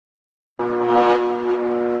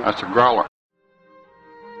That's a growler.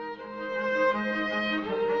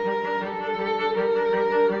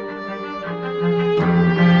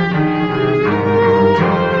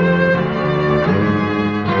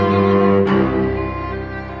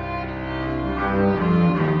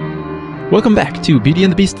 Welcome back to Beauty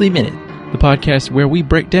and the Beastly Minute, the podcast where we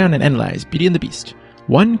break down and analyze Beauty and the Beast,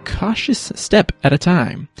 one cautious step at a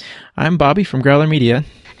time. I'm Bobby from Growler Media.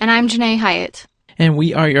 And I'm Janae Hyatt. And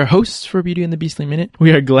we are your hosts for Beauty and the Beastly Minute.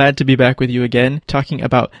 We are glad to be back with you again, talking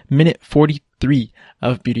about minute 43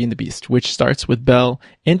 of Beauty and the Beast, which starts with Belle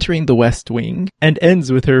entering the West Wing and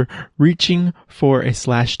ends with her reaching for a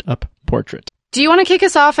slashed-up portrait. Do you want to kick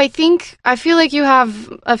us off? I feel like you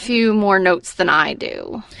have a few more notes than I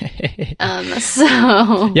do. Yeah,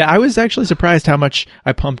 I was actually surprised how much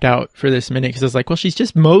I pumped out for this minute because I was like, well, she's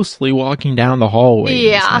just mostly walking down the hallway.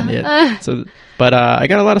 Yeah. But I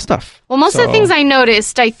got a lot of stuff. Well, most of the things I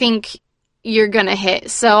noticed, I think you're going to hit.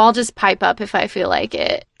 So I'll just pipe up if I feel like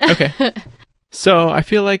it. Okay. So I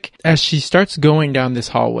feel like as she starts going down this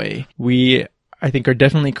hallway, I think, are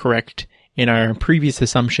definitely correct in our previous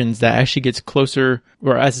assumptions that as she gets closer,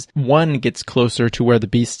 or as one gets closer to where the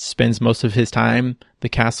Beast spends most of his time, the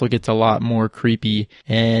castle gets a lot more creepy.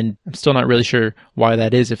 And I'm still not really sure why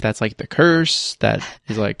that is, if that's like the curse, that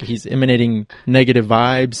is like he's emanating negative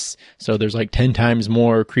vibes. So there's like 10 times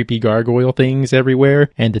more creepy gargoyle things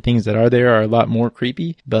everywhere, and the things that are there are a lot more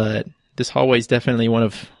creepy. But this hallway is definitely one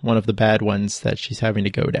of the bad ones that she's having to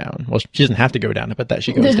go down. Well, she doesn't have to go down it, but that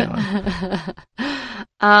she goes down.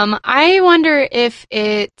 I wonder if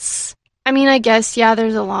it's, I guess, yeah,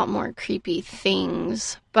 there's a lot more creepy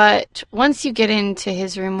things, but once you get into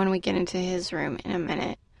his room, when we get into his room in a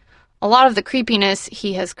minute, a lot of the creepiness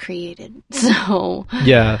he has created, so.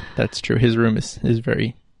 Yeah, that's true. His room is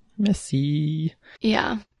very messy.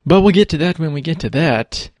 Yeah. But we'll get to that when we get to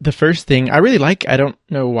that. The first thing I really like, I don't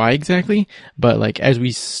know why exactly, but like as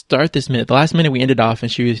we start this minute, the last minute we ended off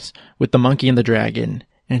and she was with the monkey and the dragon.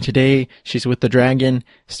 And today she's with the dragon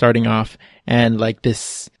starting off and like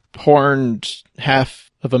this horned half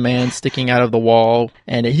of a man sticking out of the wall.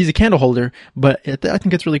 And he's a candle holder, but I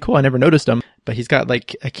think it's really cool. I never noticed him, but he's got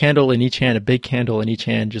like a candle in each hand, a big candle in each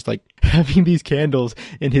hand, just like having these candles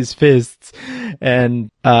in his fists.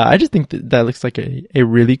 And I just think that looks like a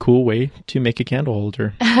really cool way to make a candle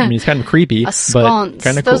holder. I mean, it's kind of creepy, a sconce. But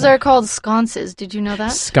kind of cool. Those are called sconces. Did you know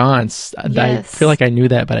that? Sconce. Yes. I feel like I knew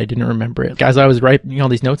that, but I didn't remember it. As I was writing all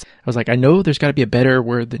these notes, I was like, I know there's got to be a better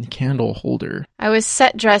word than candle holder. I was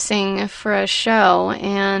set dressing for a show,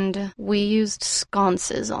 and we used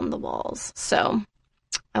sconces on the walls. So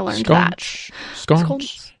I learned that.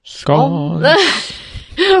 Sconce.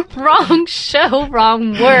 Wrong show,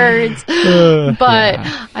 wrong words. But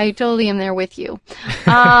yeah. I totally am there with you.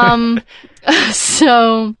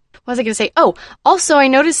 So, what was I going to say? Oh, also I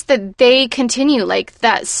noticed that they continue, like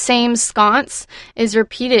that same sconce is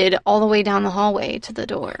repeated all the way down the hallway to the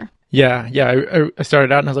door. Yeah. I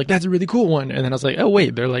started out and I was like, that's a really cool one. And then I was like, oh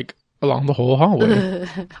wait, they're like along the whole hallway.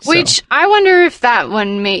 Which I wonder if that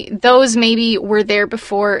one those maybe were there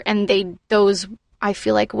before and those I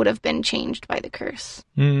feel like would have been changed by the curse.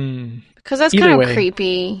 Because that's kind of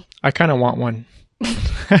creepy. I kind of want one.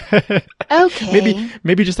 Okay.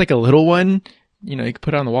 Maybe just like a little one, you could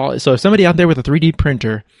put it on the wall. So if somebody out there with a 3D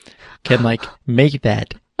printer can like make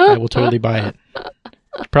that, I will totally buy it.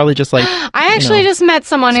 Probably just like I actually just met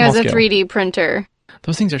someone who has a 3D printer.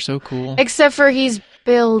 Those things are so cool. Except for he's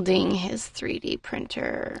building his 3D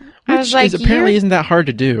printer. I was like, apparently isn't that hard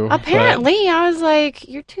to do. Apparently, I was like,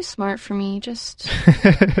 you're too smart for me. Just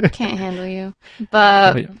can't handle you.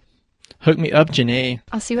 But hook me up, Janae.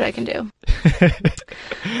 I'll see what I can do.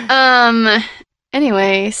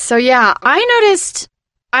 Anyway, so yeah, I noticed.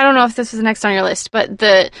 I don't know if this was next on your list, but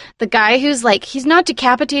the guy who's like, he's not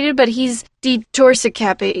decapitated, but he's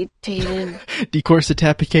detorsicapitated.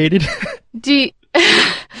 Decorsitapicated?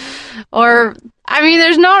 Or,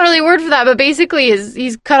 there's not really a word for that, but basically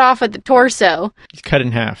he's cut off at the torso. He's cut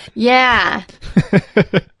in half. Yeah.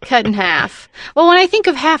 Cut in half. Well, when I think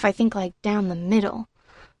of half, I think like down the middle.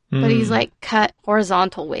 But he's like cut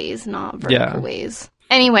horizontal ways, not vertical ways.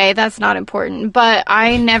 Anyway, that's not important. But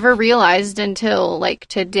I never realized until like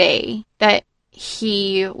today that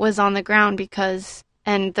he was on the ground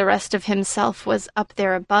and the rest of himself was up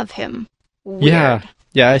there above him. Weird.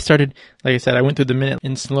 Yeah, I started, like I said, I went through the minute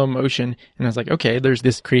in slow motion, and I was like, okay, there's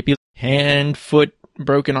this creepy hand, foot,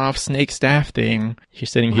 broken off snake staff thing. She's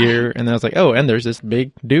sitting here, and then I was like, oh, and there's this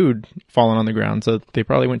big dude falling on the ground. So they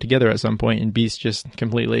probably went together at some point, and Beast just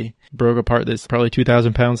completely broke apart this probably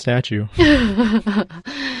 2,000-pound statue.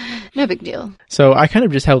 No big deal. So I kind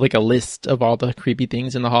of just have like a list of all the creepy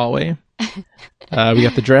things in the hallway. We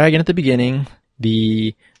got the dragon at the beginning,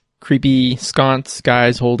 the creepy sconce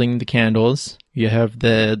guys holding the candles. You have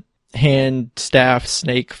the hand, staff,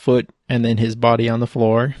 snake, foot, and then his body on the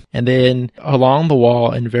floor. And then along the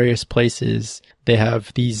wall in various places, they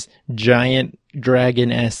have these giant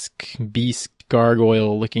dragon-esque beast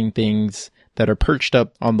gargoyle-looking things that are perched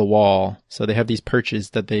up on the wall. So they have these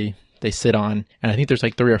perches that they sit on. And I think there's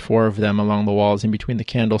like 3 or 4 of them along the walls in between the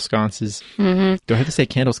candle sconces. Mm-hmm. Do I have to say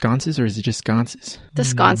candle sconces or is it just sconces? The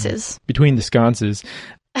sconces. Between the sconces.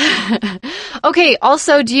 Okay,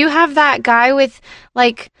 also, do you have that guy with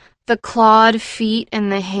like the clawed feet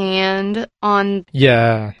and the hand on?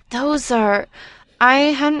 Yeah. Those are... I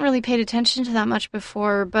hadn't really paid attention to that much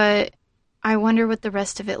before, but I wonder what the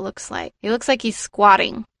rest of it looks like. It looks like he's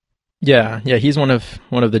squatting. Yeah, he's one of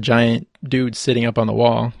the giant dudes sitting up on the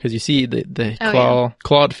wall, because you see the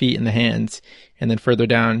clawed feet in the hands, and then further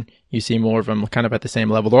down you see more of them kind of at the same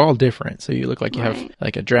level. They're all different, so you look like you have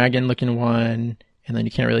like a dragon looking one, and then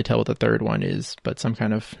you can't really tell what the third one is, but some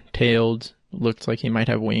kind of tailed, looks like he might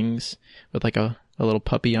have wings with like a little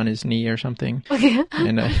puppy on his knee or something.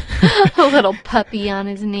 And a little puppy on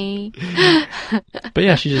his knee. But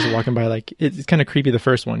yeah, she's just walking by. Like, it's kind of creepy, the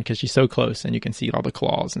first one, because she's so close and you can see all the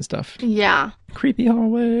claws and stuff. Yeah. Creepy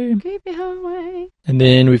hallway. Creepy hallway. And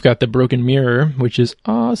then we've got the broken mirror, which is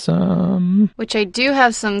awesome. Which I do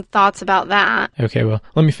have some thoughts about that. Okay, well,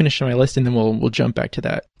 let me finish my list and then we'll jump back to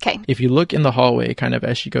that. Okay. If you look in the hallway, kind of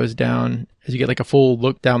as she goes down, as you get like a full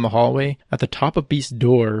look down the hallway, at the top of Beast's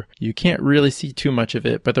door, you can't really see too much of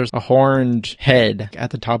it, but there's a horned head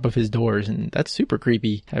at the top of his doors, and that's super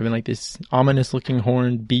creepy, having like this ominous looking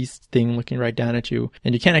horned beast thing looking right down at you.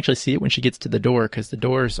 And you can't actually see it when she gets to the door, because the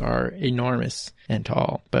doors are enormous and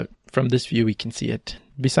tall, but from this view we can see it.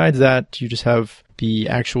 Besides that, you just have the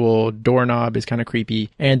actual doorknob is kind of creepy,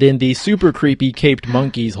 and then the super creepy caped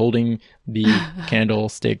monkeys holding the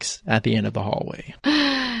candlesticks at the end of the hallway.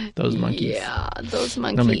 Those monkeys. Yeah, those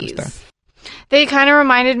monkeys. They kind of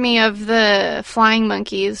reminded me of the flying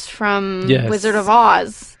monkeys from Wizard of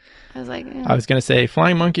Oz. I was like... I was going to say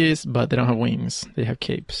flying monkeys, but they don't have wings. They have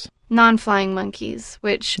capes. Non-flying monkeys,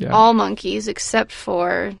 which all monkeys except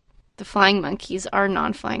for the flying monkeys are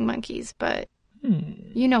non-flying monkeys, but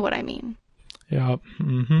you know what I mean. Yeah.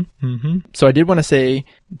 So I did want to say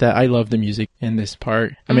that I love the music in this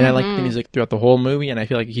part. I mean, I like the music throughout the whole movie, and I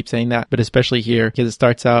feel like I keep saying that, but especially here, because it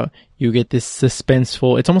starts out, you get this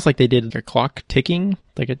suspenseful, it's almost like they did a clock ticking,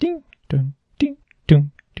 like a ding, ding, ding,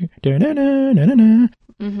 ding, ding, ding, ding, ding, ding,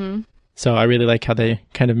 ding. So I really like how they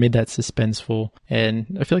kind of made that suspenseful,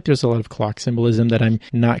 and I feel like there's a lot of clock symbolism that I'm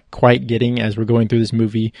not quite getting as we're going through this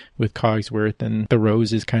movie with Cogsworth, and the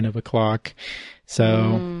rose is kind of a clock.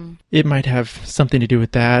 So it might have something to do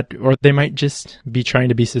with that, or they might just be trying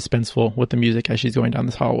to be suspenseful with the music as she's going down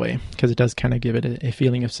this hallway, because it does kind of give it a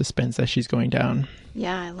feeling of suspense as she's going down.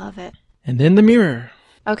 Yeah, I love it. And then the mirror.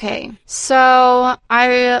 Okay, so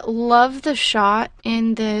I love the shot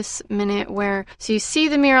in this minute where, so you see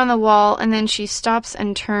the mirror on the wall, and then she stops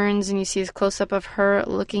and turns, and you see this close-up of her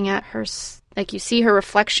looking at her, like you see her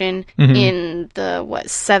reflection in the,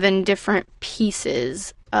 7 different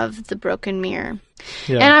pieces of the broken mirror.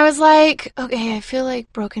 Yeah. And I was like, okay, I feel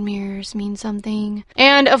like broken mirrors mean something.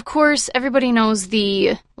 And of course, everybody knows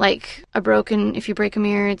if you break a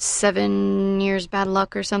mirror, it's 7 years bad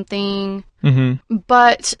luck or something.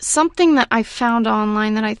 But something that I found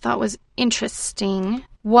online that I thought was interesting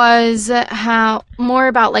was how more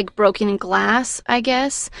about like broken glass, I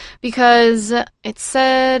guess, because it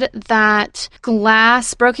said that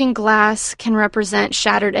broken glass can represent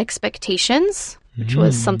shattered expectations, which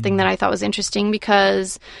was something that I thought was interesting,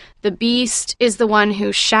 because the Beast is the one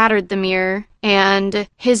who shattered the mirror, and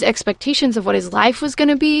his expectations of what his life was going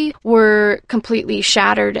to be were completely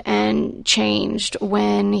shattered and changed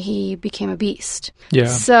when he became a beast. Yeah.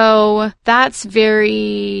 So that's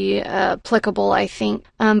very applicable, I think.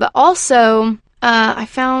 But also... I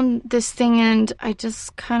found this thing and I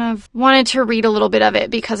just kind of wanted to read a little bit of it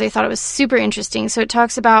because I thought it was super interesting. So it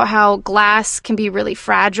talks about how glass can be really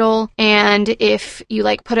fragile, and if you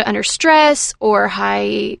put it under stress or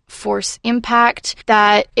high force impact,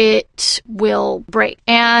 that it will break.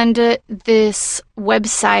 And this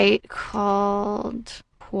website called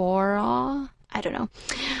Quora, I don't know.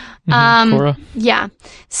 Cora? Yeah.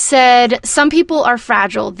 Said, some people are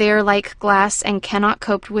fragile. They're like glass and cannot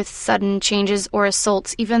cope with sudden changes or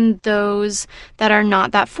assaults, even those that are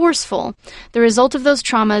not that forceful. The result of those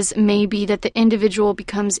traumas may be that the individual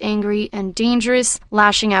becomes angry and dangerous,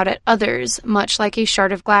 lashing out at others, much like a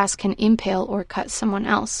shard of glass can impale or cut someone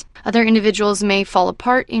else. Other individuals may fall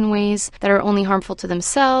apart in ways that are only harmful to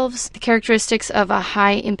themselves. The characteristics of a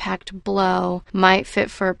high-impact blow might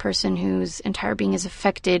fit for a person whose entire being is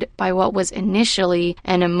affected by what was initially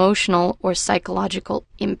an emotional or psychological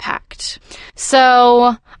impact.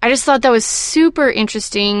 So I just thought that was super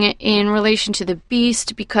interesting in relation to the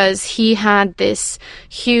Beast, because he had this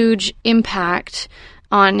huge impact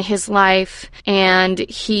on his life, and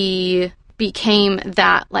he became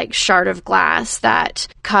that like shard of glass that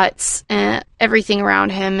cuts everything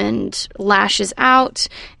around him and lashes out,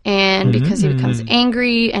 and because he becomes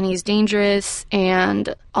angry and he's dangerous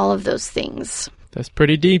and all of those things. That's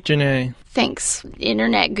pretty deep, Janae. Thanks,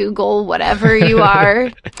 internet, Google, whatever you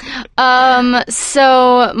are.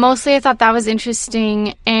 So mostly I thought that was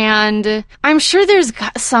interesting, and I'm sure there's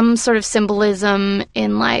some sort of symbolism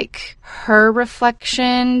in like her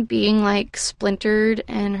reflection being like splintered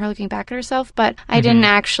and her looking back at herself, but I didn't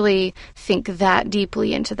actually think that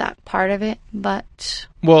deeply into that part of it. But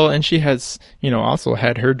well, and she has, also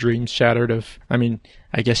had her dreams shattered of,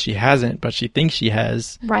 I guess she hasn't, but she thinks she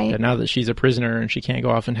has. Right. That now that she's a prisoner and she can't go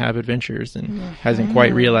off and have adventures, and hasn't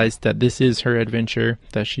quite realized that this is her adventure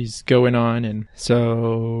that she's going on. And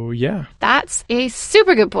so, yeah. That's a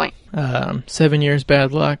super good point. 7 years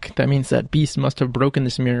bad luck. That means that Beast must have broken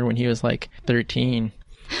this mirror when he was like 13.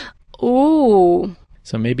 Ooh.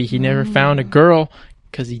 So maybe he never found a girl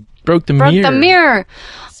because he broke the mirror.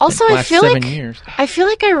 Also, I feel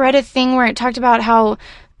like I read a thing where it talked about how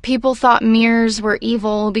people thought mirrors were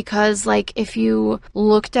evil because, like, if you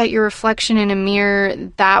looked at your reflection in a mirror,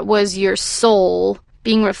 that was your soul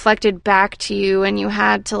being reflected back to you, and you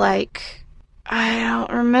had to, like, I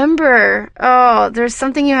don't remember. Oh, there's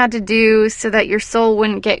something you had to do so that your soul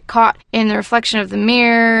wouldn't get caught in the reflection of the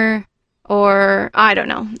mirror. Or, I don't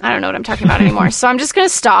know. I don't know what I'm talking about anymore. So I'm just going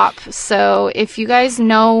to stop. So if you guys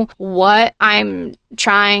know what I'm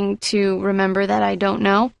trying to remember that I don't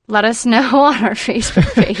know, let us know on our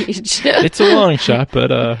Facebook page. It's a long shot, but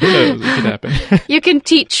who knows? It could happen. You can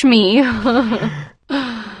teach me.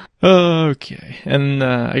 Okay. And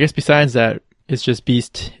I guess besides that, it's just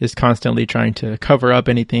Beast is constantly trying to cover up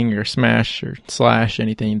anything or smash or slash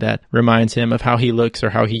anything that reminds him of how he looks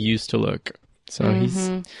or how he used to look. So he's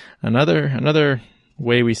another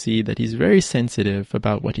way we see that he's very sensitive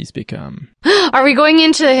about what he's become. Are we going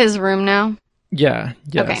into his room now? Yeah.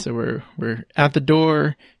 Okay. So we're at the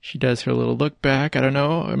door. She does her little look back. I don't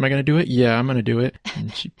know. Am I going to do it? Yeah, I'm going to do it.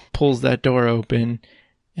 And she pulls that door open,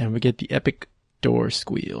 and we get the epic door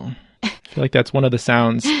squeal. I feel like that's one of the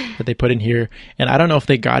sounds that they put in here. And I don't know if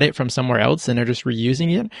they got it from somewhere else and they're just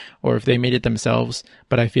reusing it, or if they made it themselves.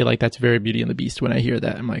 But I feel like that's very Beauty and the Beast. When I hear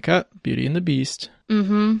that, I'm like, Beauty and the Beast.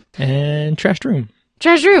 Mm-hmm. And Trashed Room.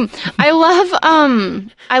 Trashed Room.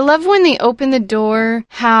 I love when they open the door,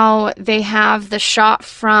 how they have the shot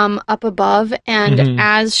from up above, and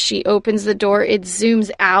as she opens the door, it zooms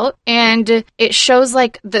out and it shows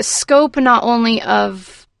like the scope not only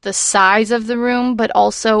of the size of the room, but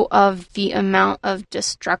also of the amount of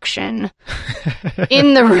destruction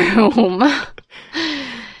in the room.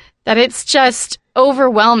 That it's just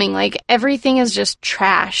overwhelming. Like, everything is just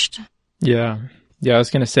trashed. Yeah. Yeah, I was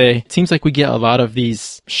going to say, it seems like we get a lot of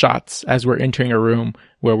these shots as we're entering a room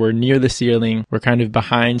where we're near the ceiling. We're kind of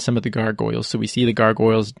behind some of the gargoyles. So we see the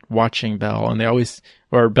gargoyles watching Belle, and they always,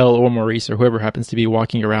 or Belle or Maurice or whoever happens to be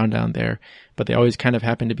walking around down there. But they always kind of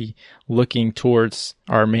happen to be looking towards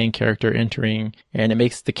our main character entering. And it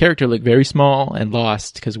makes the character look very small and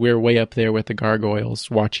lost because we're way up there with the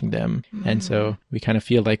gargoyles watching them. And so we kind of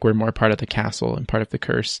feel like we're more part of the castle and part of the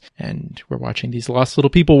curse. And we're watching these lost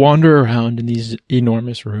little people wander around in these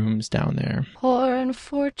enormous rooms down there. Poor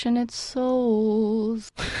unfortunate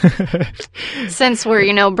souls. Since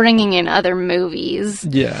we're, bringing in other movies.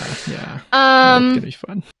 Yeah. That's going to be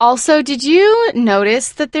fun. Also, did you notice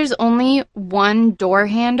that there's only one door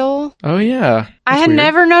handle? Oh, yeah. I had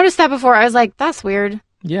never noticed that before. I was like, that's weird.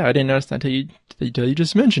 Yeah, I didn't notice that until you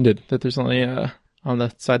just mentioned it, that there's only on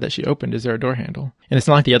the side that she opened, is there a door handle? And it's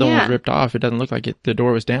not like the other one was ripped off. It doesn't look like the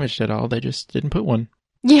door was damaged at all. They just didn't put one.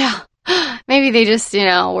 Yeah. Maybe they just,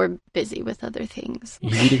 were busy with other things.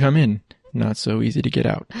 Easy to come in, not so easy to get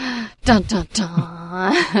out. Dun, dun,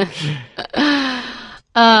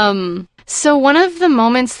 dun. So one of the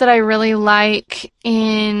moments that I really like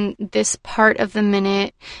in this part of the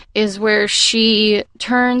minute is where she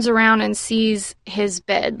turns around and sees his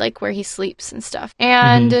bed, like where he sleeps and stuff.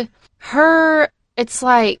 And it's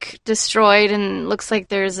like destroyed and looks like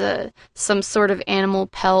there's some sort of animal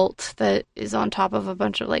pelt that is on top of a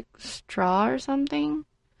bunch of like straw or something.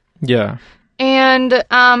 Yeah. And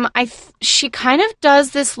she kind of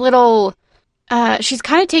does this little... she's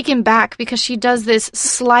kind of taken back because she does this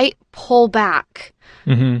slight pull back.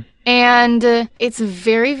 Mm-hmm. And it's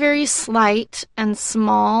very, very slight and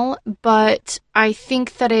small, but I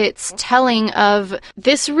think that it's telling of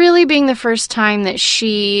this really being the first time that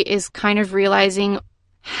she is kind of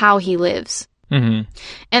how he lives. Mm-hmm.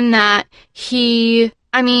 And that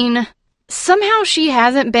somehow she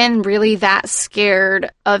hasn't been really that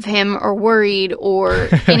scared of him or worried or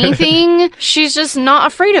anything. She's just not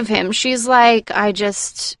afraid of him. She's like, I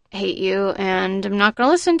just hate you and I'm not going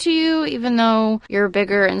to listen to you, even though you're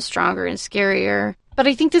bigger and stronger and scarier. But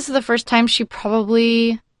I think this is the first time she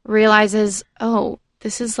probably realizes, oh,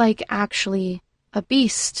 this is like actually a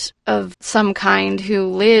beast of some kind who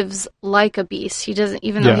lives like a beast. He doesn't,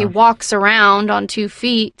 even though he walks around on 2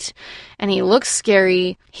 feet and he looks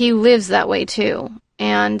scary, he lives that way too.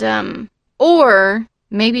 And, or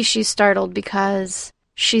maybe she's startled because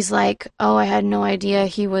she's like, oh, I had no idea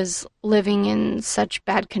he was living in such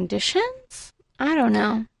bad conditions? I don't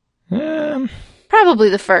know. Probably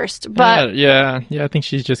the first, but... Yeah, I think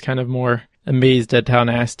she's just kind of more amazed at how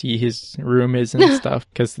nasty his room is and stuff.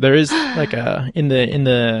 Because there is, like, in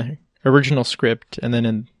the original script, and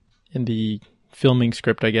then in the filming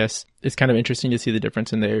script, I guess, it's kind of interesting to see the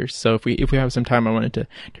difference in there. So if we have some time, I wanted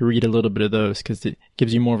to read a little bit of those, because it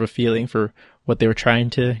gives you more of a feeling for what they were trying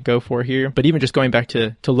to go for here. But even just going back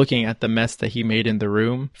to looking at the mess that he made in the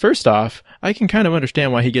room, first off, I can kind of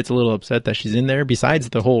understand why he gets a little upset that she's in there. Besides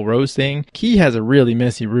the whole rose thing, he has a really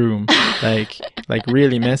messy room, like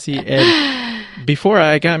really messy. And before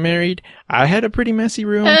I got married, I had a pretty messy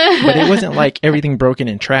room, but it wasn't like everything broken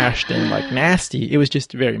and trashed and like nasty. It was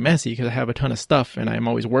just very messy because I have a ton of stuff and I'm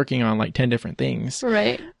always working on like 10 different things.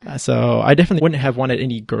 Right. So I definitely wouldn't have wanted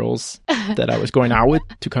any girls that I was going out with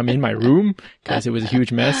to come in my room because it was a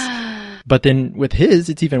huge mess. But then with his,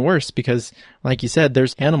 it's even worse because, like you said,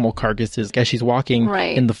 there's animal carcasses. As she's walking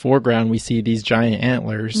in the foreground, we see these giant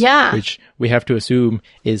antlers, which we have to assume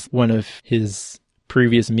is one of his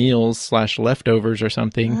previous meals / leftovers or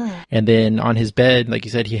something. And then on his bed, like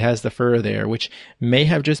you said, he has the fur there, which may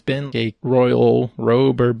have just been a royal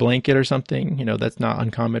robe or blanket or something. You know, that's not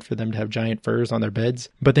uncommon for them to have giant furs on their beds.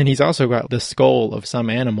 But then he's also got the skull of some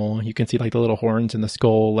animal. You can see like the little horns in the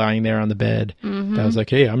skull lying there on the bed. That was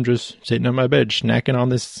like, hey, I'm just sitting on my bed snacking on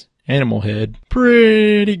this animal head.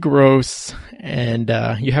 Pretty gross. And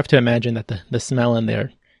you have to imagine that the smell in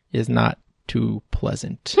there is not too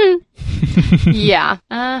pleasant. Yeah.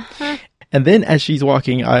 And then as she's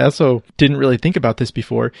walking, I also didn't really think about this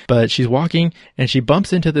before, but she's walking and she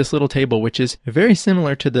bumps into this little table, which is very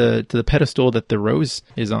similar to the pedestal that the rose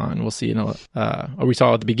is on. We'll see or we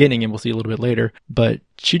saw at the beginning and we'll see a little bit later. But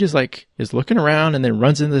she just like is looking around and then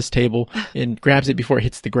runs into this table and grabs it before it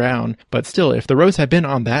hits the ground. But still, if the rose had been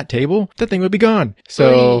on that table, that thing would be gone.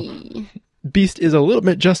 So Beast is a little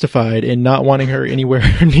bit justified in not wanting her anywhere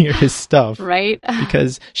near his stuff. Right.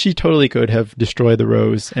 Because she totally could have destroyed the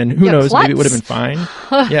rose. And who knows, maybe it would have been fine.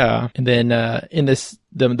 Yeah. And then in this,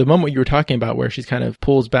 the moment you were talking about where she's kind of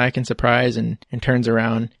pulls back in surprise and turns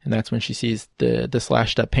around, and that's when she sees the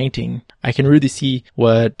slashed up painting. I can really see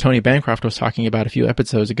what Tony Bancroft was talking about a few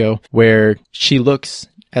episodes ago, where she looks,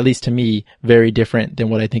 at least to me, very different than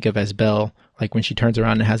what I think of as Belle. Like when she turns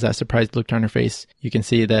around and has that surprised look on her face, you can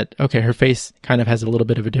see that, okay, her face kind of has a little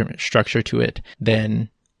bit of a different structure to it than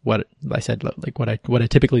what I said, like what I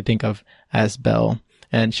typically think of as Belle.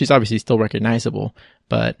 And she's obviously still recognizable,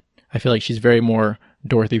 but I feel like she's very more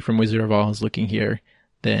Dorothy from Wizard of Oz looking here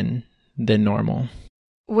than normal.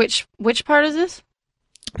 Which part is this?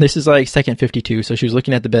 This is like second 52. So she was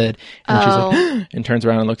looking at the bed and she's like, and turns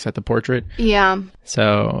around and looks at the portrait. Yeah.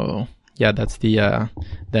 So yeah, that's the,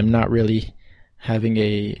 them not really having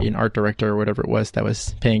an art director or whatever it was that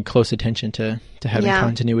was paying close attention to having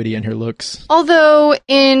continuity in her looks. Although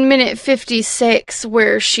in minute 56,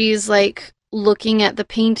 where she's like looking at the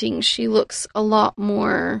painting, she looks a lot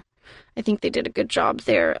more, I think they did a good job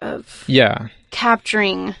there of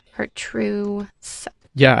capturing her true self.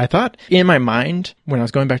 Yeah, I thought in my mind, when I was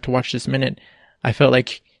going back to watch this minute, I felt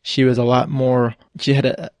like she was a lot more, she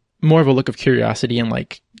had more of a look of curiosity and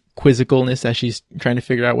like quizzicalness as she's trying to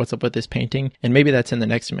figure out what's up with this painting. And maybe that's in the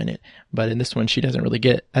next minute, but in this one she doesn't really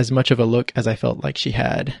get as much of a look as I felt like she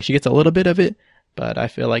had. She gets a little bit of it, but I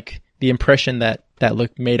feel like the impression that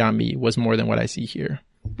look made on me was more than what I see here.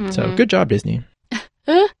 So good job, Disney.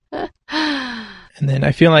 And then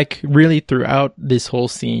I feel like really throughout this whole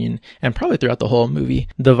scene, and probably throughout the whole movie,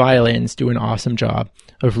 the violins do an awesome job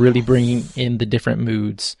of really bringing in the different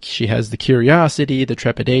moods. She has the curiosity, the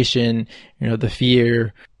trepidation, the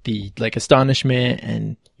fear, the like astonishment,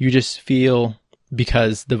 and you just feel,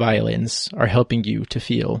 because the violins are helping you to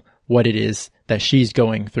feel what it is that she's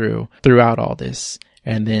going through throughout all this.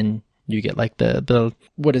 And then you get like the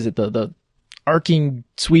what is it, the arcing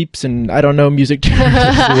sweeps, and I don't know music terms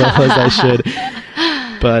as well as I should.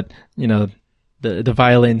 But, the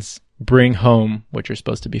violins bring home what you're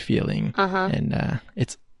supposed to be feeling. And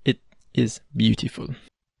it is beautiful.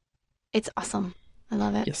 It's awesome. I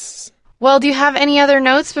love it. Yes. Well, do you have any other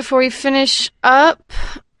notes before we finish up?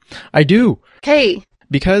 I do. Okay.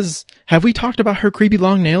 Because have we talked about her creepy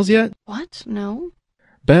long nails yet? What? No.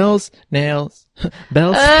 Belle's nails.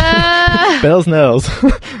 Belle's nails.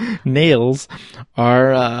 Nails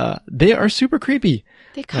are, they are super creepy.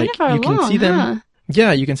 They kind of are long, see them. Huh?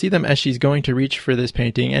 Yeah, you can see them as she's going to reach for this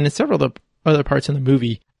painting, and in several other parts in the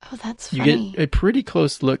movie. Oh, that's funny. You get a pretty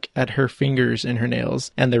close look at her fingers and her nails,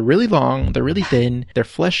 and they're really long, they're really thin, they're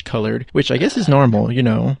flesh-colored, which I guess is normal,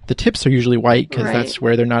 The tips are usually white because that's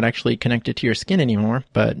where they're not actually connected to your skin anymore,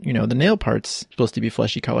 but, the nail part's supposed to be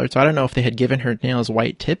fleshy-colored, so I don't know if they had given her nails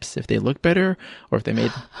white tips, if they look better, or if they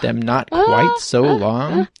made them not quite so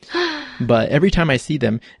long. But every time I see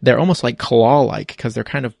them, they're almost like claw-like because they're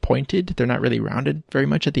kind of pointed. They're not really rounded very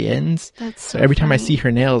much at the ends. That's so every time I see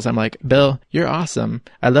her nails, I'm like, Belle, you're awesome.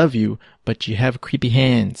 I love you, but you have creepy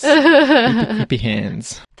hands. creepy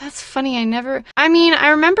hands. That's funny. I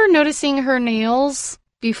remember noticing her nails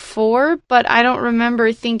before, but I don't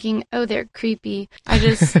remember thinking, oh, they're creepy. I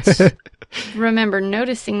just remember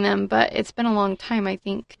noticing them, but it's been a long time, I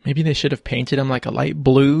think. Maybe they should have painted them like a light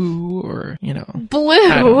blue or,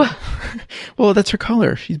 Blue? Well, that's her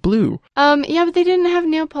color. She's blue. Yeah, but they didn't have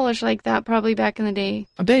nail polish like that probably back in the day.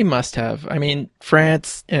 They must have. I mean,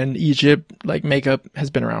 France and Egypt, makeup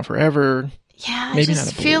has been around forever. Yeah, I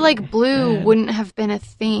just feel like blue wouldn't have been a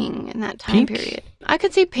thing in that time period. I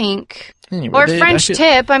could see pink. Anyway, or French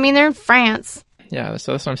tip. I mean, they're in France. Yeah,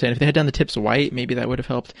 so that's what I'm saying. If they had done the tips white, maybe that would have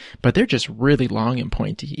helped. But they're just really long and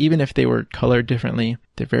pointy. Even if they were colored differently,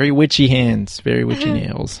 they're very witchy hands, very witchy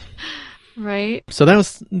nails. Right. So that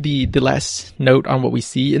was the last note on what we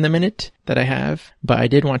see in the minute that I have. But I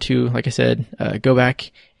did want to, like I said, go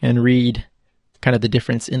back and read kind of the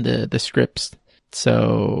difference in the scripts.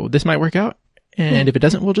 So this might work out. And if it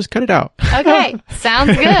doesn't, we'll just cut it out. Okay.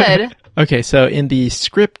 Sounds good. Okay. So in the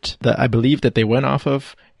script that I believe that they went off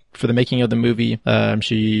of for the making of the movie,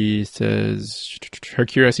 she says her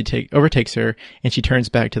curiosity overtakes her and she turns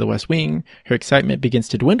back to the West Wing. Her excitement begins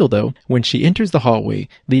to dwindle, though, when she enters the hallway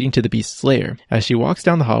leading to the beast's lair. As she walks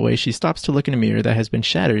down the hallway, she stops to look in a mirror that has been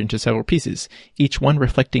shattered into several pieces, each one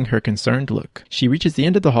reflecting her concerned look. She reaches the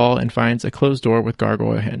end of the hall and finds a closed door with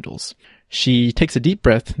gargoyle handles. She takes a deep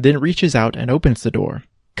breath, then reaches out and opens the door.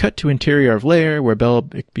 Cut to interior of lair, where Belle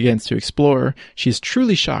begins to explore. She is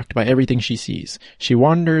truly shocked by everything she sees. She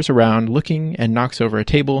wanders around looking and knocks over a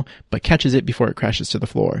table, but catches it before it crashes to the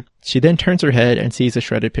floor. She then turns her head and sees a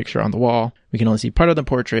shredded picture on the wall. We can only see part of the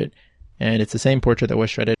portrait, and it's the same portrait that was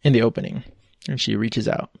shredded in the opening. And she reaches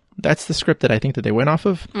out. That's the script that I think that they went off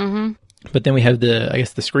of. Mm-hmm. But then we have the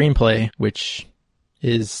screenplay, which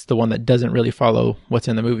is the one that doesn't really follow what's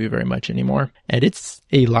in the movie very much anymore. And it's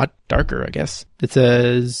a lot darker, I guess. It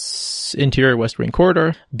says, interior West Wing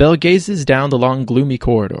corridor. Belle gazes down the long, gloomy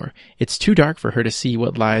corridor. It's too dark for her to see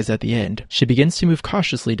what lies at the end. She begins to move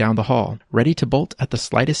cautiously down the hall, ready to bolt at the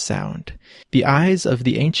slightest sound. The eyes of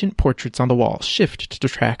the ancient portraits on the wall shift to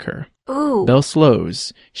track her. Ooh. Belle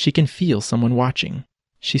slows. She can feel someone watching.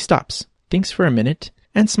 She stops, thinks for a minute,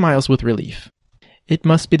 and smiles with relief. It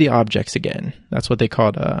must be the objects again. That's what they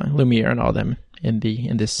called Lumiere and all them in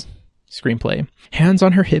this screenplay. Hands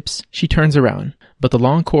on her hips, she turns around, but the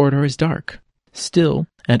long corridor is dark, still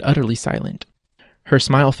and utterly silent. Her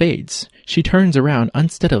smile fades. She turns around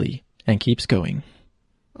unsteadily and keeps going.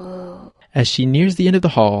 Oh. As she nears the end of the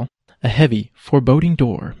hall, a heavy, foreboding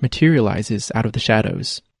door materializes out of the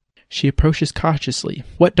shadows. She approaches cautiously.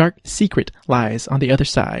 What dark secret lies on the other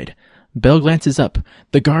side? Belle glances up.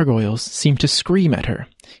 The gargoyles seem to scream at her.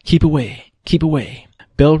 Keep away, keep away.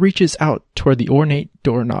 Belle reaches out toward the ornate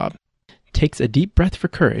doorknob, takes a deep breath for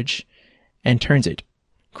courage, and turns it.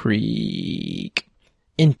 Creak.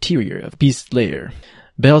 Interior of Beast's lair.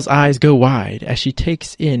 Belle's eyes go wide as she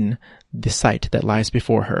takes in the sight that lies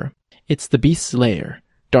before her. It's the Beast's lair.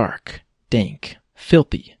 Dark, dank,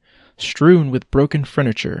 filthy. strewn with broken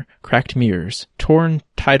furniture, cracked mirrors, torn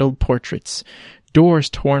titled portraits, doors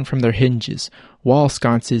torn from their hinges, wall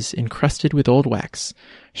sconces encrusted with old wax,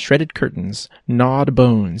 shredded curtains, gnawed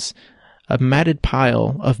bones, a matted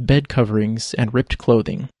pile of bed coverings and ripped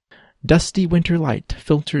clothing. Dusty winter light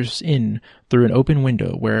filters in through an open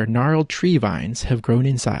window where gnarled tree vines have grown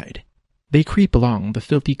inside. They creep along the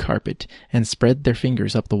filthy carpet and spread their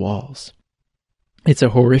fingers up the walls. It's a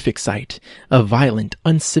horrific sight, a violent,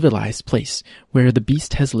 uncivilized place where the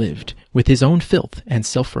beast has lived, with his own filth and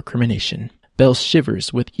self-recrimination. Belle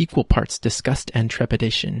shivers with equal parts disgust and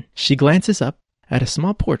trepidation. She glances up at a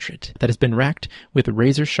small portrait that has been racked with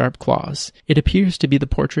razor-sharp claws. It appears to be the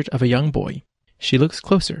portrait of a young boy. She looks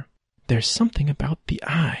closer. There's something about the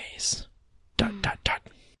eyes. ...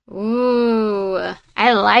 Ooh,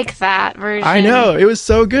 I like that version. I know, it was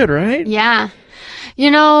so good, right? Yeah.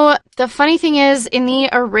 You know, the funny thing is, in the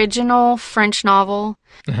original French novel,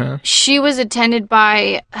 she was attended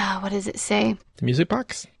by, what does it say? The music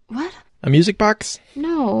box? What? A music box?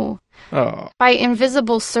 No. Oh. By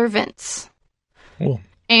invisible servants. Oh.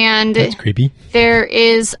 And that's creepy.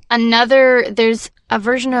 There's a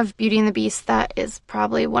version of Beauty and the Beast that is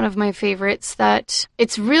probably one of my favorites, that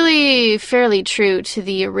it's really fairly true to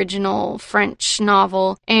the original French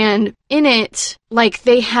novel. And in it, like,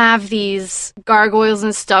 they have these gargoyles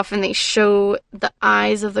and stuff, and they show the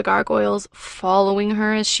eyes of the gargoyles following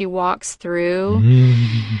her as she walks through.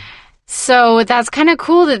 So that's kind of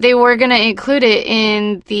cool that they were going to include it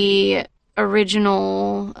in the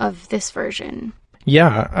original of this version.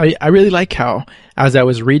 Yeah, I really like how, as I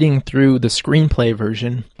was reading through the screenplay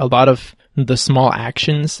version, a lot of the small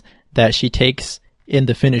actions that she takes in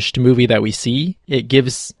the finished movie that we see, it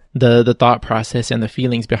gives the thought process and the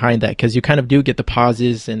feelings behind that, because you kind of do get the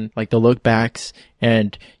pauses and like the look backs,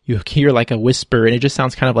 and you hear like a whisper, and it just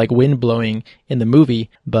sounds kind of like wind blowing in the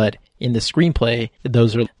movie, but in the screenplay,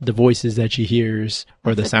 those are the voices that she hears,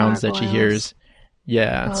 or the sounds that she hears.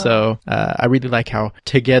 Yeah, so I really like how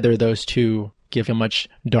together those two give a much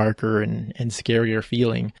darker and scarier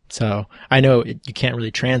feeling. So I know you can't really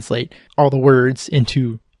translate all the words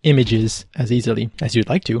into images as easily as you'd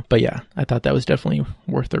like to, but yeah, I thought that was definitely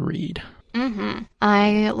worth a read. Mm-hmm.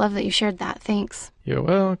 I love that you shared that. Thanks. You're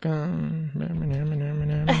welcome.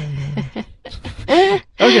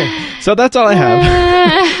 Okay, so that's all I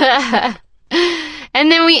have. And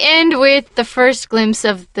then we end with the first glimpse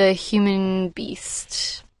of the human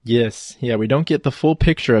beast. Yes, yeah, we don't get the full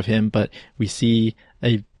picture of him, but we see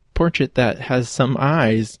a portrait that has some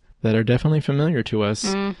eyes that are definitely familiar to us.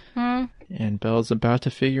 Mm-hmm. And Belle's about to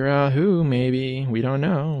figure out who, maybe. We don't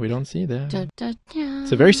know. We don't see that.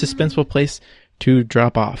 It's a very suspenseful place to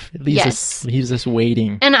drop off. It leaves us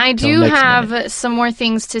waiting. And I do have some more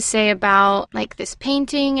things to say about like this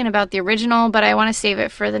painting and about the original, but I want to save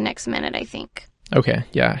it for the next minute, I think. Okay,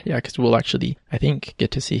 yeah, because we'll actually, I think,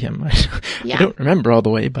 get to see him. I don't remember all the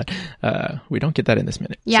way, but we don't get that in this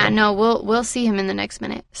minute. Yeah, so. No, we'll see him in the next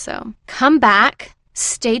minute. So come back.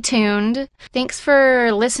 Stay tuned. Thanks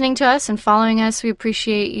for listening to us and following us. We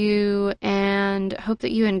appreciate you and hope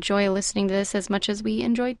that you enjoy listening to this as much as we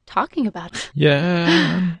enjoyed talking about it.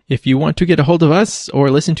 Yeah. If you want to get a hold of us or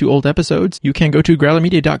listen to old episodes, you can go to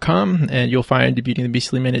growlermedia.com and you'll find Beauty and the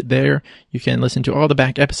Beastly Minute there. You can listen to all the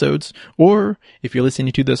back episodes, or if you're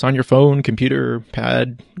listening to this on your phone, computer,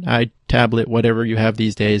 pad, tablet, whatever you have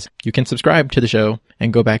these days, you can subscribe to the show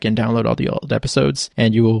and go back and download all the old episodes,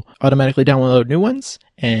 and you will automatically download new ones,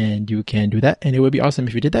 and you can do that, and it would be awesome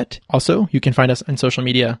if you did that. Also, you can find us on social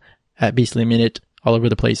media at Beastly Minute all over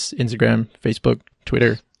the place. Instagram, Facebook,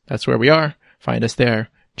 Twitter, that's where we are. Find us there.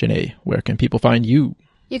 Janae, where can people find you?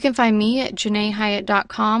 You can find me at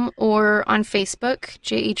JanaeHyatt.com or on Facebook,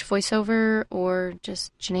 JH Voiceover, or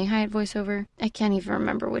just Janae Hyatt Voiceover. I can't even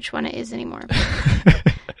remember which one it is anymore.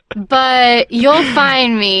 But you'll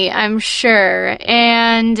find me, I'm sure.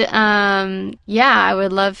 And I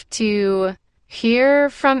would love to hear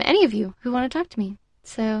from any of you who want to talk to me.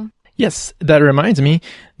 So yes, that reminds me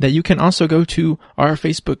that you can also go to our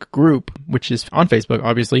Facebook group, which is on Facebook,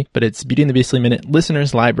 obviously, but it's Beauty and the Beastly Minute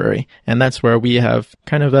Listeners Library. And that's where we have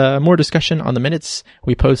kind of more discussion on the minutes.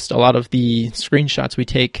 We post a lot of the screenshots we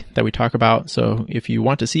take that we talk about. So if you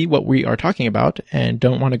want to see what we are talking about and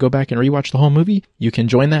don't want to go back and rewatch the whole movie, you can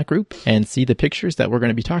join that group and see the pictures that we're going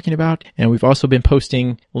to be talking about. And we've also been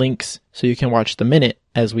posting links so you can watch the minute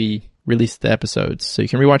as we release the episodes. So you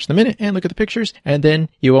can rewatch the minute and look at the pictures, and then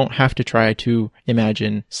you won't have to try to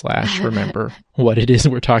imagine / remember what it is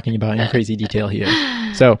we're talking about in crazy detail here.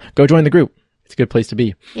 So go join the group. it's a good place to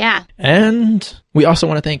be. Yeah. And we also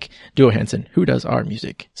want to thank Duo Hansen, who does our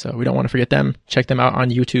music. So we don't want to forget them. Check them out on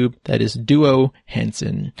YouTube. That is Duo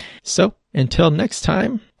Hansen. So until next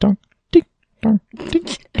time, donk, ding, donk, ding,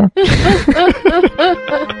 donk.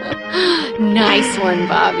 Nice one,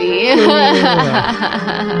 Bobby.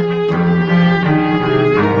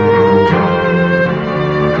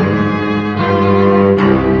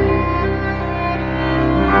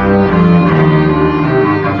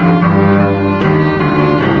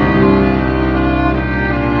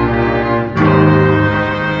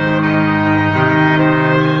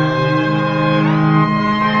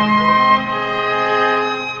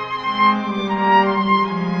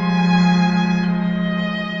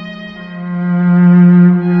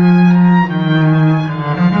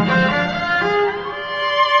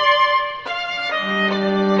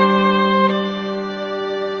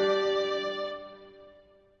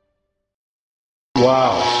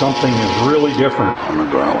 Wow, something is really different on the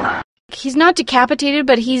growler. He's not decapitated,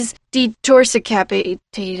 but he's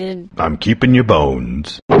detorsicapitated. I'm keeping your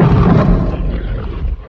bones.